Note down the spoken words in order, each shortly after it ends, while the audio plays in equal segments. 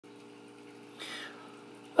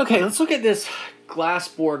Okay, let's look at this glass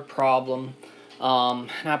board problem. And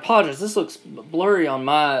I apologize, this looks blurry on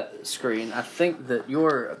my screen. I think that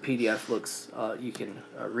your PDF looks, you can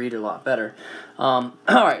read it a lot better.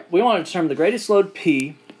 Alright, we want to determine the greatest load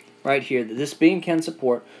P, right here, that this beam can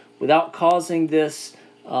support without causing this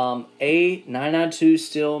A992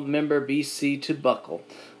 steel member BC to buckle.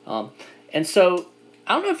 And so,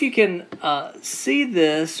 I don't know if you can see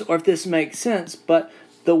this or if this makes sense, but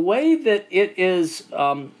the way that it is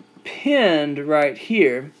pinned right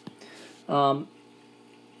here,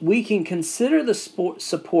 we can consider the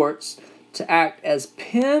supports to act as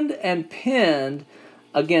pinned and pinned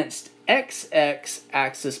against XX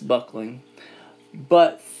axis buckling,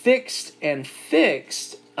 but fixed and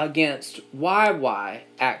fixed against YY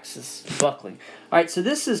axis buckling. All right, so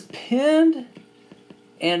this is pinned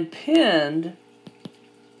and pinned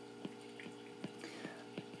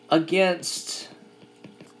against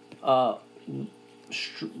for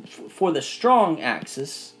the strong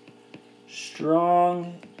axis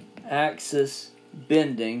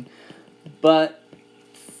bending, but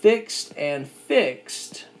fixed and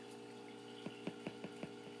fixed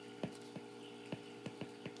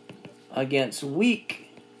against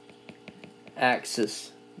weak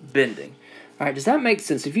axis bending. All right, does that make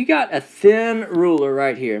sense? If you got a thin ruler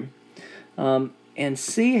right here, and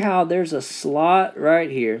see how there's a slot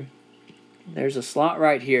right here. There's a slot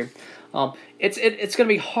right here. It's going to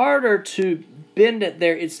be harder to bend it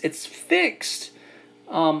there. It's fixed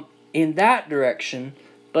in that direction,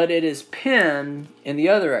 but it is pinned in the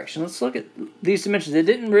other direction. Let's look at these dimensions. It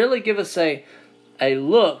didn't really give us a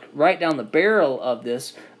look right down the barrel of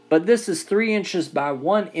this, but this is 3 inches by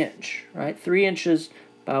 1 inch, right? 3 inches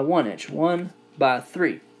by 1 inch, 1 by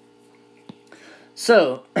 3.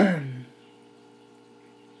 So,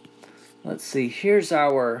 let's see, here's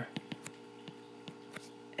our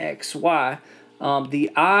XY. The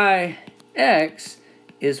IX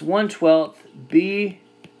is 1/12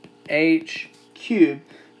 BH cubed.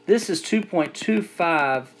 This is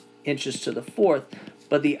 2.25 inches to the fourth,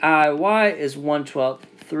 but the IY is 1/12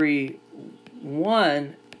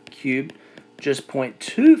 31 cubed, just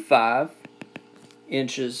 0.25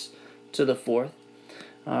 inches to the fourth.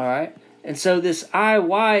 All right, and so this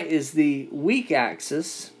IY is the weak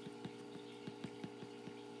axis.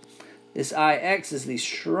 This IX is the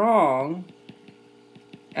strong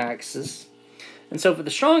axis. And so for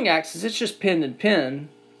the strong axis, it's just pinned and pinned.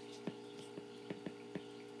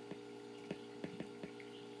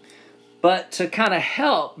 But to kind of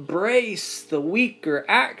help brace the weaker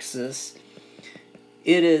axis,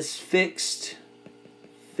 it is fixed,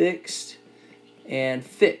 fixed, and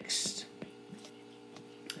fixed.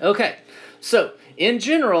 Okay, so in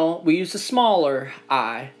general, we use a smaller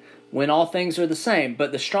I when all things are the same,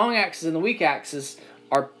 but the strong axis and the weak axis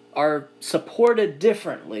are supported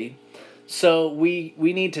differently, so we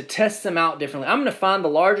need to test them out differently. I'm going to find the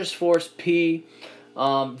largest force P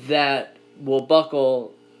that will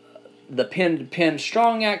buckle the pin-to-pin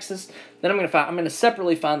strong axis. Then I'm going to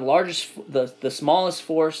separately find the smallest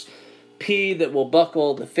force P that will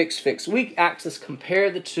buckle the fixed weak axis. Compare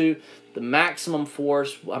the two. The maximum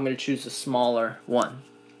force, I'm going to choose the smaller one.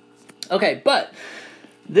 Okay, but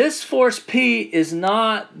this force P is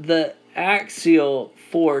not the axial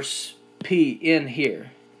force P in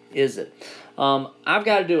here, is it? I've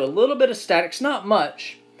got to do a little bit of statics, not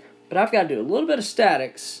much, but I've got to do a little bit of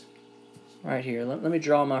statics right here. Let me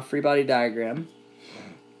draw my free body diagram.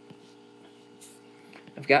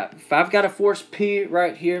 If I've got a force P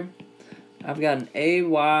right here, I've got an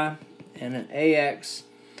AY and an AX.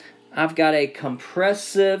 I've got a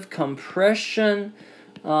compression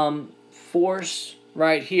force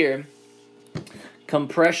right here.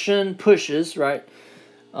 Compression pushes, right?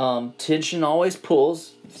 Tension always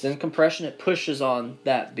pulls. If it's in compression, it pushes on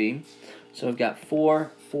that beam. So we've got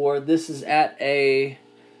 4, 4. This is at a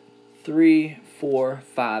 3, 4,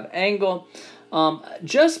 5 angle.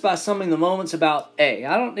 Just by summing the moments about A.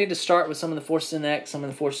 I don't need to start with some of the forces in X, some of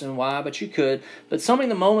the forces in Y, but you could. But summing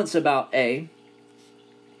the moments about A.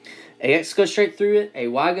 AX goes straight through it.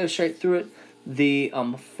 AY goes straight through it. The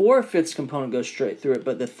 4/5 component goes straight through it,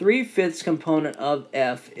 but the 3/5 component of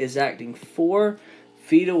F is acting 4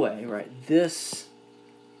 feet away, right? This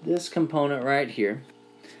component right here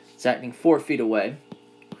is acting 4 feet away,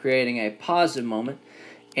 creating a positive moment,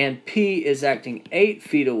 and P is acting 8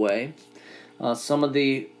 feet away. Some of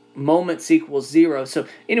the moments equals 0. So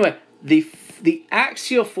anyway, the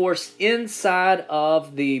axial force inside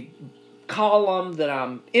of the column that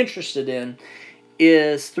I'm interested in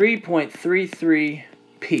is 3.33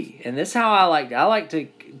 P. And this is how I like to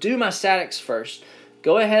do my statics first.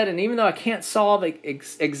 go ahead and, even though I can't solve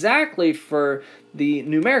exactly for the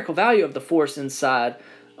numerical value of the force inside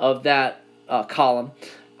of that column,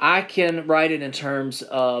 I can write it in terms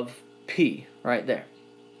of P right there.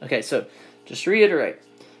 Okay, so just to reiterate,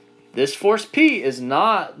 this force P is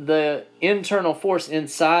not the internal force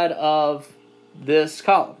inside of this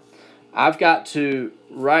column. I've got to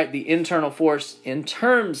write the internal force in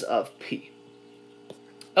terms of P.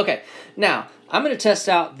 Okay, now I'm going to test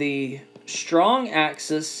out the strong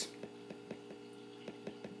axis,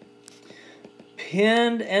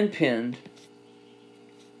 pinned,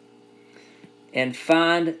 and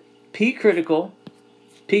find P critical.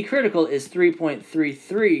 P critical is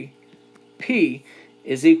 3.33. P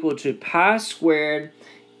is equal to pi squared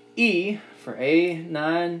E for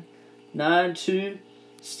A992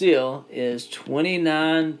 still is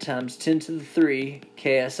 29 times 10 to the 3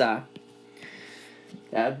 KSI.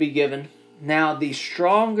 That would be given. Now the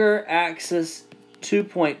stronger axis,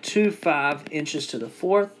 2.25 inches to the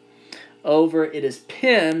fourth over, it is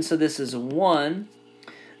pinned, so this is 1.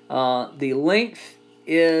 The length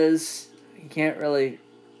is, you can't really,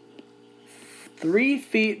 3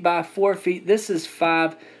 feet by 4 feet. This is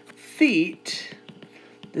 5 feet.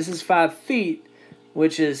 This is 5 feet,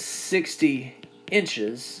 which is 60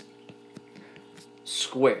 inches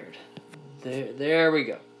squared. There we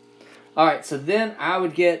go. All right, so then I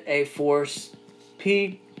would get a force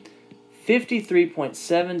P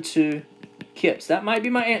 53.72 kips. That might be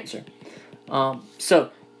my answer.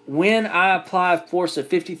 So when I apply a force of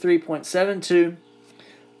 53.72,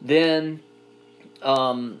 then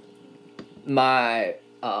my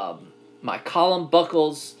column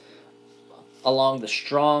buckles along the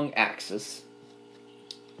strong axis.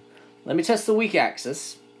 Let me test the weak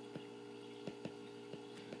axis.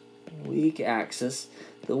 Weak axis.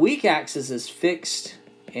 The weak axis is fixed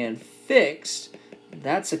and fixed.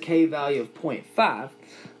 That's a K value of 0.5.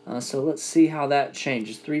 So let's see how that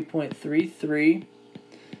changes. 3.33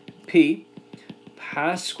 P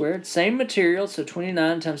pi squared. Same material, so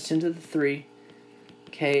 29 times 10 to the 3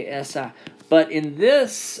 KSI. But in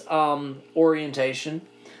this orientation,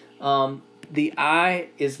 the I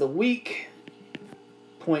is the weak,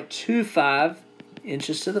 0.25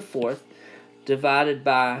 inches to the fourth, divided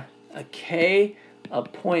by a K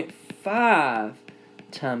of 0.5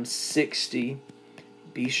 times 60.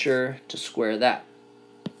 Be sure to square that.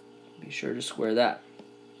 Be sure to square that.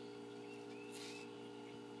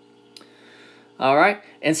 All right,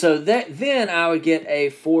 and so then I would get a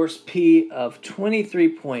force P of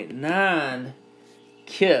 23.9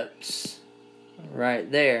 kips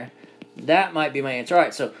right there. That might be my answer. All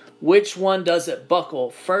right, so which one does it buckle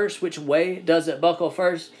first? Which way does it buckle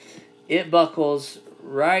first? It buckles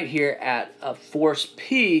right here at a force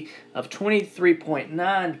P of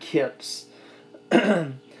 23.9 kips.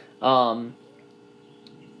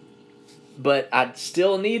 But I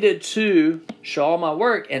still needed to show all my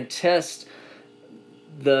work and test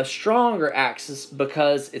the stronger axis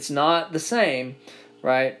because it's not the same,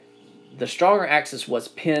 right? The stronger axis was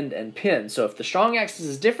pinned and pinned. So if the strong axis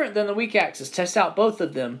is different than the weak axis, test out both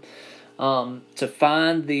of them to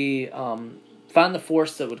find the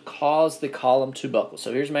force that would cause the column to buckle.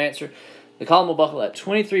 So here's my answer. The column will buckle at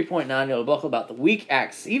 23.9. It will buckle about the weak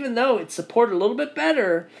axis. Even though it's supported a little bit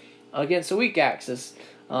better against the weak axis,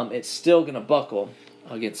 it's still going to buckle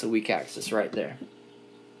against the weak axis right there.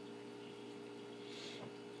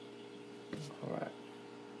 All right.